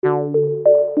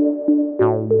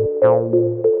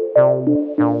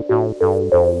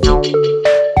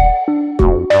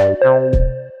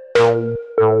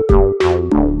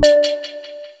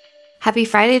Happy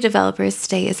Friday, developers.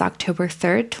 Today is October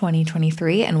 3rd,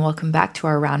 2023, and welcome back to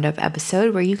our Roundup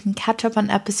episode where you can catch up on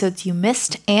episodes you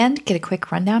missed and get a quick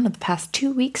rundown of the past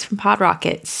 2 weeks from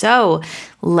PodRocket. So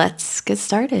let's get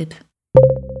started.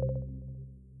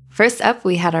 First up,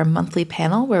 we had our monthly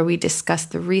panel where we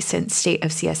discussed the recent State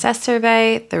of CSS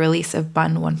survey, the release of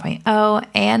Bun 1.0,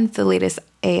 and the latest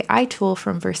AI tool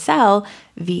from Vercel,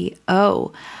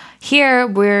 VO. Here,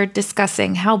 we're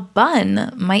discussing how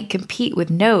Bun might compete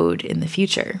with Node in the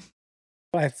future.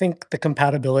 I think the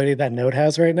compatibility that Node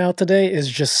has right now today is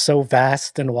just so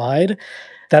vast and wide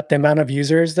that the amount of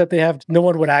users that they have, no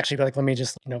one would actually be like, let me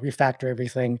just refactor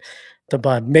everything to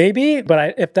Bun. Maybe,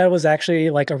 but if that was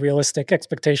actually like a realistic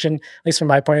expectation, at least from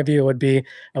my point of view, it would be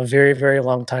a very, very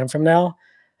long time from now.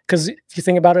 Because if you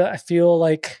think about it, I feel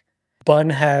like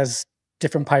Bun has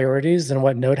different priorities than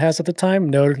what Node has at the time.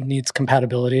 Node needs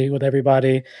compatibility with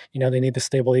everybody. They need the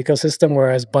stable ecosystem,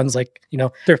 whereas Bun's like,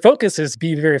 their focus is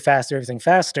be very fast, do everything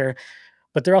faster,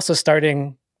 but they're also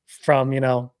starting from,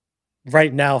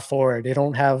 right now forward. They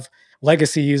don't have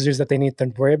legacy users that they need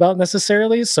to worry about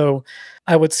necessarily. So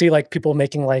I would see like people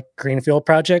making like greenfield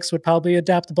projects would probably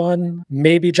adapt Bun,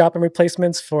 maybe drop in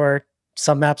replacements for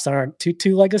some maps that aren't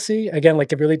too legacy. Again,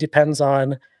 like it really depends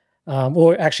on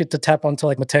or actually to tap onto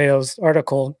like Mateo's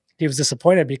article, he was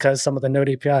disappointed because some of the Node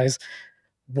APIs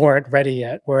weren't ready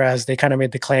yet, whereas they kind of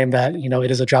made the claim that,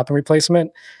 it is a drop-in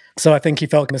replacement. So I think he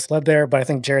felt misled there, but I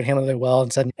think Jared handled it well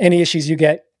and said, any issues you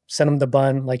get, send them to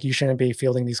Bun. Like you shouldn't be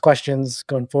fielding these questions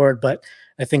going forward. But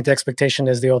I think the expectation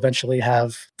is they'll eventually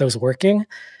have those working.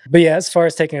 But yeah, as far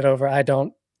as taking it over, I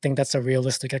don't think that's a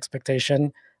realistic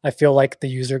expectation. I feel like the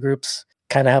user groups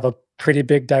kind of have a pretty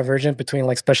big divergence between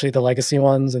like especially the legacy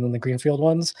ones and then the greenfield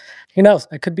ones. Who knows?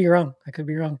 I could be wrong.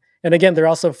 And again, they're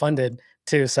also funded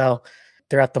too, so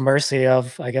they're at the mercy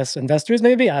of, I guess, investors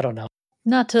maybe. I don't know.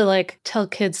 Not to like tell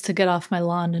kids to get off my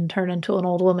lawn and turn into an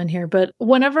old woman here, but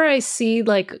whenever I see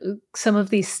like some of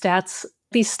these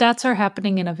stats are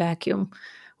happening in a vacuum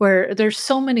where there's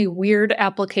so many weird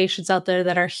applications out there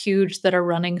that are huge, that are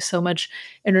running so much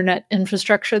internet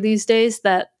infrastructure these days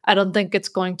that I don't think it's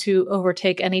going to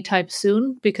overtake anytime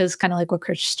soon, because kind of like what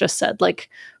Chris just said, like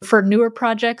for newer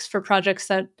projects, for projects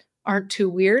that aren't too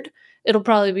weird, it'll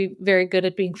probably be very good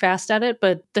at being fast at it,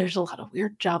 but there's a lot of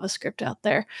weird JavaScript out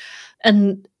there.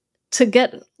 And to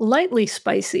get lightly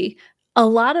spicy, a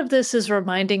lot of this is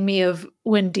reminding me of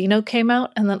when Dino came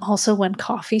out and then also when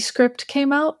CoffeeScript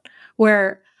came out,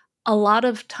 where a lot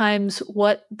of times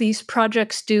what these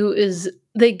projects do is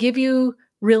they give you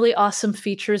really awesome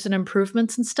features and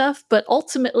improvements and stuff, but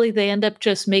ultimately they end up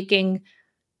just making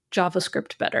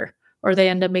JavaScript better, or they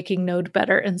end up making Node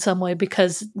better in some way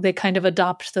because they kind of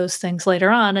adopt those things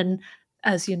later on. And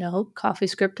as you know,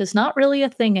 CoffeeScript is not really a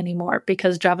thing anymore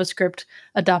because JavaScript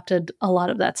adopted a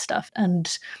lot of that stuff.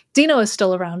 And Dino is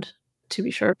still around, to be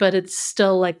sure, but it's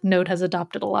still like Node has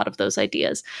adopted a lot of those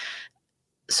ideas.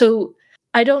 So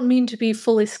I don't mean to be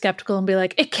fully skeptical and be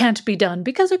like, it can't be done,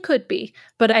 because it could be.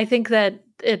 But I think that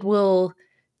it will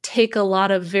take a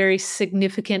lot of very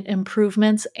significant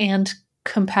improvements and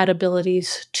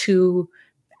compatibilities to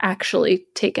actually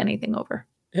take anything over.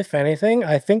 If anything,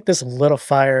 I think this lit a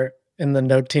fire in the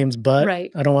Node team's butt.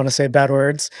 Right. I don't want to say bad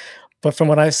words, but from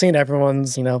what I've seen,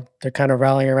 everyone's, they're kind of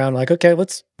rallying around like, okay,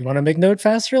 you want to make Node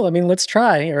faster? I mean, let's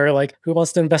try. Or like, who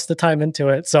wants to invest the time into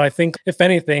it? So I think, if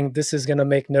anything, this is going to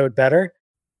make Node better.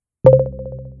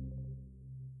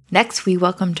 Next, we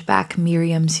welcomed back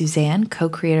Miriam Suzanne,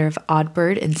 co-creator of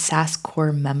Oddbird and SAS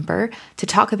Core member, to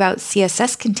talk about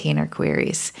CSS container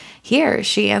queries. Here,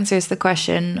 she answers the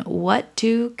question, what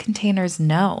do containers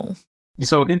know?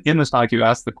 So in this talk, you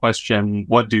asked the question,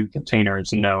 what do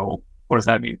containers know? What does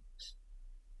that mean?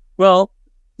 Well,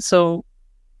 so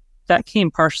that came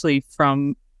partially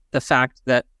from the fact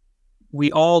that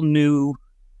we all knew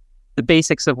the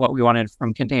basics of what we wanted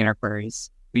from container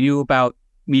queries. We knew about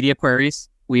media queries.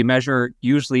 We measure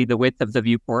usually the width of the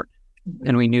viewport,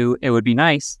 and we knew it would be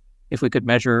nice if we could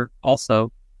measure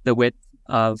also the width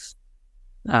of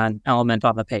an element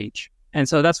on the page. And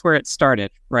so that's where it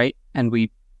started, right? And we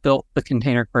built the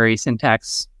container query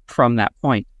syntax from that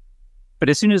point. But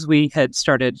as soon as we had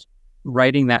started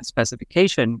writing that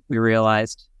specification, we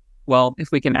realized, well,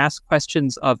 if we can ask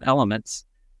questions of elements,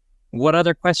 what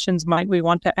other questions might we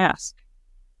want to ask?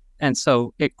 And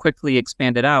so it quickly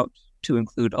expanded out to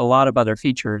include a lot of other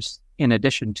features in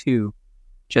addition to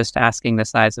just asking the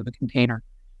size of a container.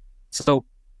 So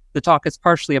the talk is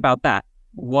partially about that.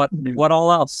 What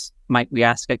all else might we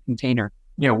ask a container?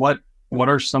 Yeah, what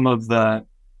are some of the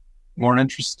more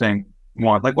interesting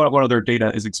ones? Like what other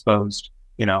data is exposed,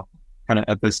 kind of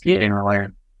at this container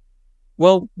layer?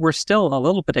 Well, we're still a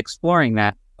little bit exploring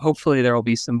that. Hopefully there will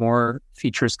be some more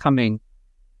features coming,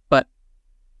 but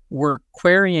we're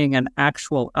querying an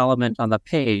actual element on the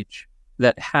page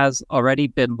that has already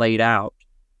been laid out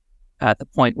at the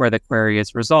point where the query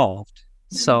is resolved.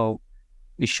 So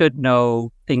we should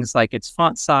know things like its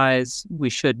font size.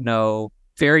 We should know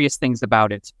various things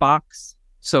about its box.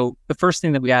 So the first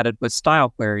thing that we added was style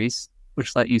queries,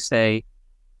 which let you say,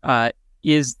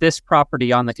 is this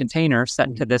property on the container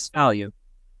set to this value?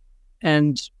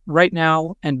 And right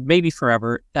now, and maybe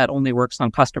forever, that only works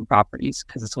on custom properties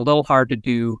because it's a little hard to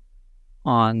do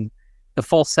on the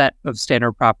full set of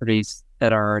standard properties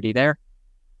that are already there,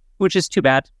 which is too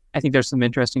bad. I think there's some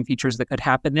interesting features that could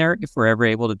happen there if we're ever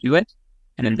able to do it.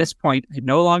 And at this point, I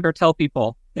no longer tell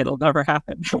people it'll never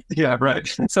happen. Yeah, right.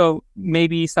 So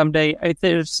maybe someday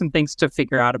there's some things to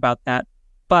figure out about that.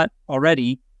 But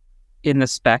already in the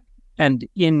spec and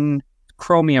in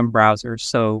Chromium browsers,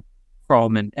 so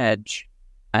Chrome and Edge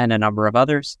and a number of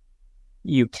others,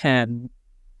 you can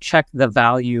check the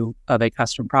value of a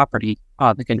custom property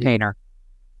on the container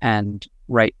and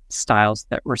write styles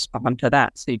that respond to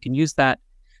that. So you can use that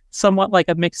somewhat like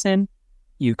a mix-in.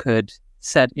 You could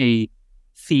set a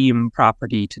theme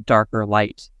property to dark or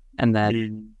light and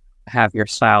then have your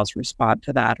styles respond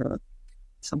to that or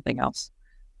something else.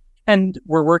 And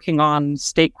we're working on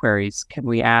state queries. Can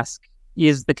we ask,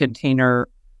 is the container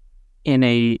in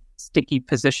a sticky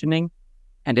positioning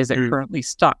and is it currently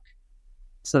stuck?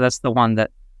 So that's the one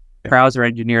that browser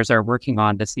engineers are working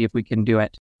on to see if we can do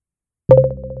it.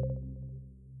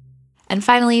 And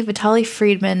finally, Vitaly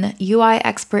Friedman, UI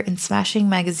expert and Smashing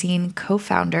Magazine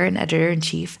co-founder and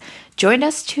editor-in-chief, joined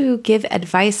us to give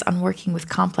advice on working with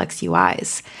complex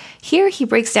UIs. Here, he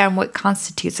breaks down what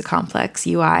constitutes a complex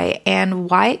UI and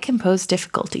why it can pose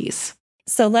difficulties.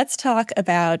 So let's talk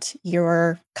about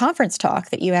your conference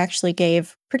talk that you actually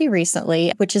gave pretty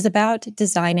recently, which is about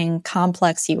designing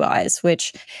complex UIs,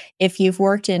 which if you've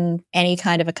worked in any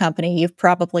kind of a company, you've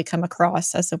probably come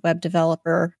across as a web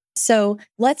developer. So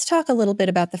let's talk a little bit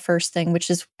about the first thing, which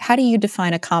is how do you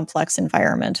define a complex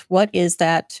environment? What is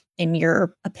that in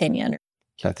your opinion?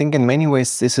 I think in many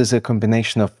ways, this is a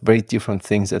combination of very different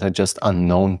things that are just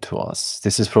unknown to us.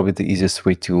 This is probably the easiest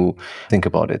way to think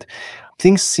about it.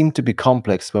 Things seem to be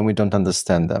complex when we don't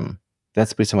understand them.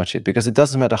 That's pretty much it, because it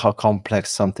doesn't matter how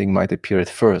complex something might appear at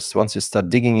first. Once you start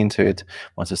digging into it,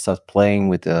 once you start playing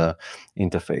with the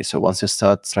interface, or once you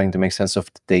start trying to make sense of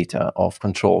the data, of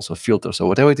controls, or filters, or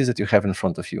whatever it is that you have in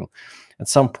front of you, at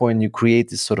some point you create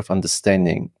this sort of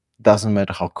understanding. Doesn't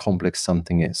matter how complex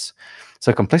something is.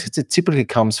 So complexity typically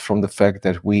comes from the fact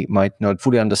that we might not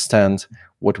fully understand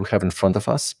what we have in front of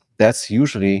us. That's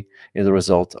usually the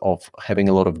result of having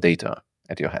a lot of data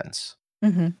at your hands.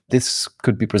 Mm-hmm. This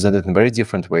could be presented in very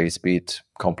different ways, be it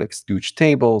complex, huge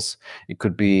tables, it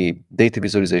could be data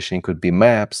visualization, it could be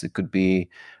maps, it could be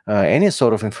any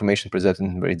sort of information presented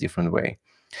in a very different way.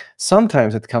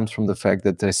 Sometimes it comes from the fact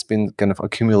that there's been kind of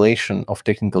accumulation of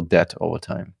technical debt over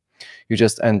time. You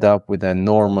just end up with an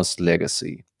enormous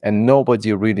legacy, and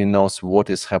nobody really knows what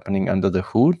is happening under the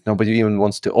hood. Nobody even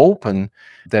wants to open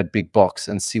that big box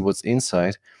and see what's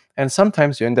inside. And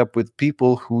sometimes you end up with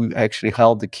people who actually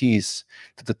held the keys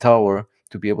to the tower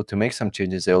to be able to make some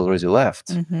changes they already left.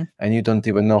 Mm-hmm. And you don't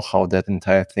even know how that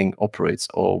entire thing operates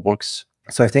or works.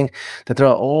 So I think that there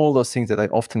are all those things that are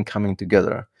often coming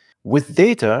together. With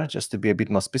data, just to be a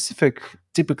bit more specific,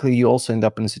 typically you also end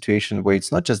up in a situation where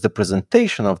it's not just the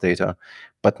presentation of data,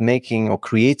 but making or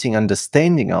creating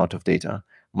understanding out of data,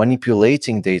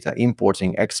 manipulating data,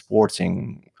 importing,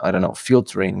 exporting,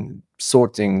 filtering,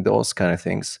 sorting, those kind of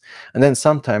things. And then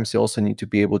sometimes you also need to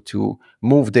be able to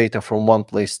move data from one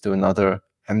place to another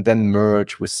and then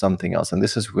merge with something else. And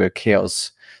this is where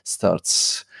chaos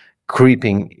starts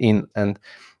creeping in. And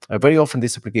very often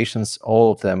these applications,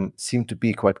 all of them seem to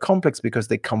be quite complex because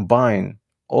they combine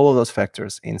all of those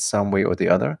factors in some way or the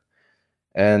other.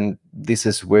 And this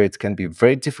is where it can be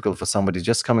very difficult for somebody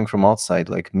just coming from outside,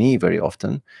 like me very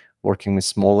often, working with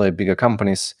smaller, bigger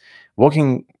companies.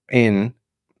 Walking in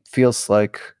feels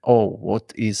like, oh,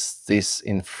 what is this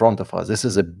in front of us? This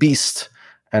is a beast,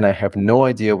 and I have no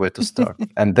idea where to start.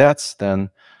 And that's then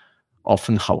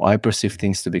often how I perceive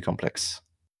things to be complex.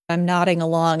 I'm nodding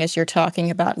along as you're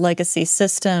talking about legacy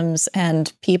systems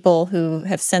and people who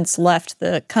have since left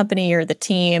the company or the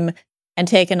team and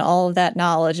taken all of that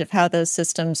knowledge of how those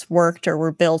systems worked or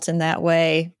were built in that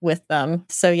way with them.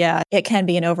 So yeah, it can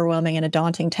be an overwhelming and a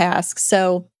daunting task.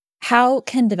 So how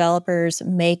can developers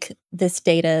make this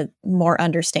data more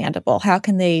understandable? How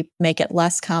can they make it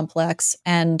less complex?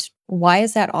 And Why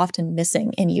is that often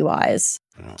missing in UIs?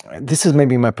 This is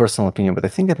maybe my personal opinion, but I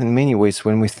think that in many ways,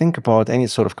 when we think about any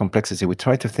sort of complexity, we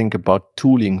try to think about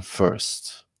tooling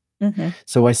first. Mm-hmm.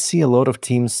 So I see a lot of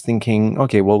teams thinking,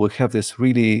 okay, well, we have this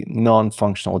really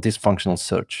non-functional, dysfunctional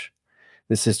search.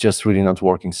 This is just really not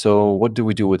working. So what do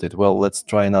we do with it? Well, let's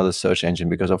try another search engine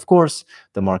because, of course,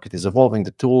 the market is evolving,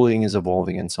 the tooling is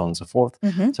evolving, and so on and so forth.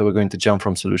 Mm-hmm. So we're going to jump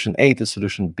from solution A to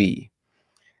solution B.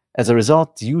 As a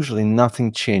result, usually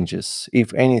nothing changes.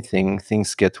 If anything,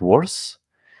 things get worse.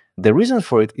 The reason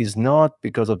for it is not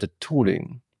because of the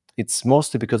tooling. It's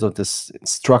mostly because of this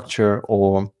structure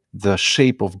or the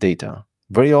shape of data.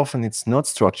 Very often it's not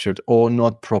structured or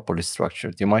not properly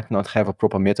structured. You might not have a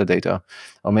proper metadata,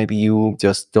 or maybe you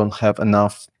just don't have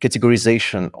enough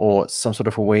categorization or some sort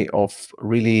of a way of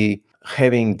really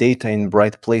having data in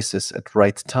right places at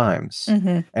right times.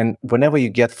 Mm-hmm. And whenever you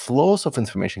get flows of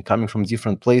information coming from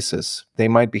different places, they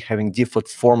might be having different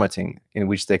formatting in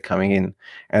which they're coming in.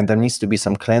 And there needs to be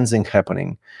some cleansing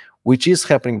happening, which is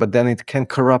happening, but then it can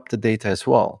corrupt the data as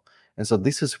well. And so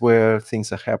this is where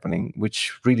things are happening,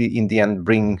 which really in the end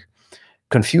bring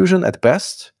confusion at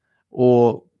best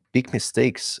or big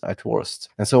mistakes at worst.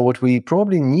 And so what we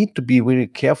probably need to be really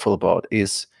careful about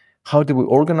is how do we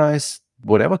organize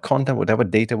whatever content, whatever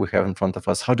data we have in front of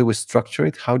us, how do we structure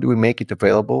it? How do we make it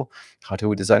available? How do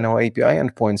we design our API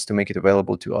endpoints to make it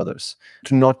available to others?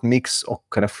 To not mix or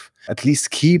kind of at least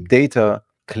keep data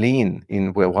clean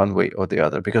in one way or the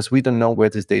other, because we don't know where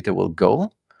this data will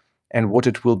go and what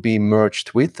it will be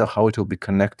merged with or how it will be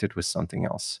connected with something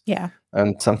else. Yeah.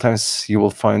 And sometimes you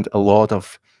will find a lot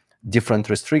of different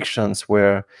restrictions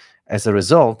where, as a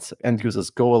result, end users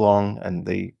go along and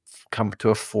they come to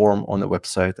a form on the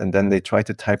website and then they try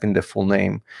to type in their full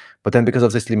name. But then because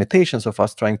of these limitations of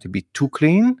us trying to be too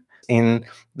clean in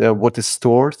what is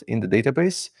stored in the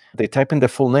database, they type in their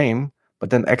full name, but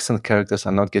then accent characters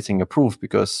are not getting approved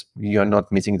because you're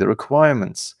not meeting the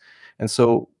requirements. And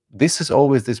so this is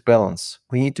always this balance.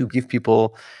 We need to give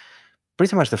people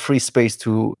pretty much the free space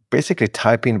to basically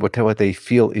type in whatever they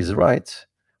feel is right,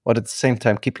 but at the same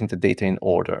time keeping the data in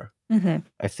order. Mm-hmm.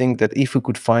 I think that if we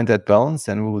could find that balance,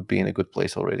 then we would be in a good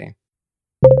place already.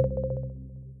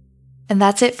 And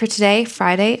that's it for today,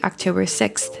 Friday, October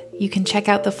 6th. You can check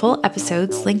out the full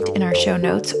episodes linked in our show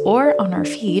notes or on our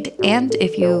feed. And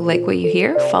if you like what you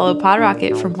hear, follow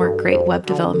PodRocket for more great web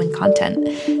development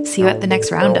content. See you at the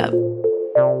next roundup.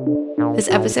 This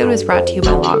episode was brought to you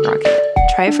by LogRocket.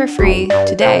 Try it for free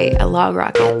today at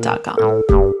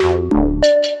logrocket.com.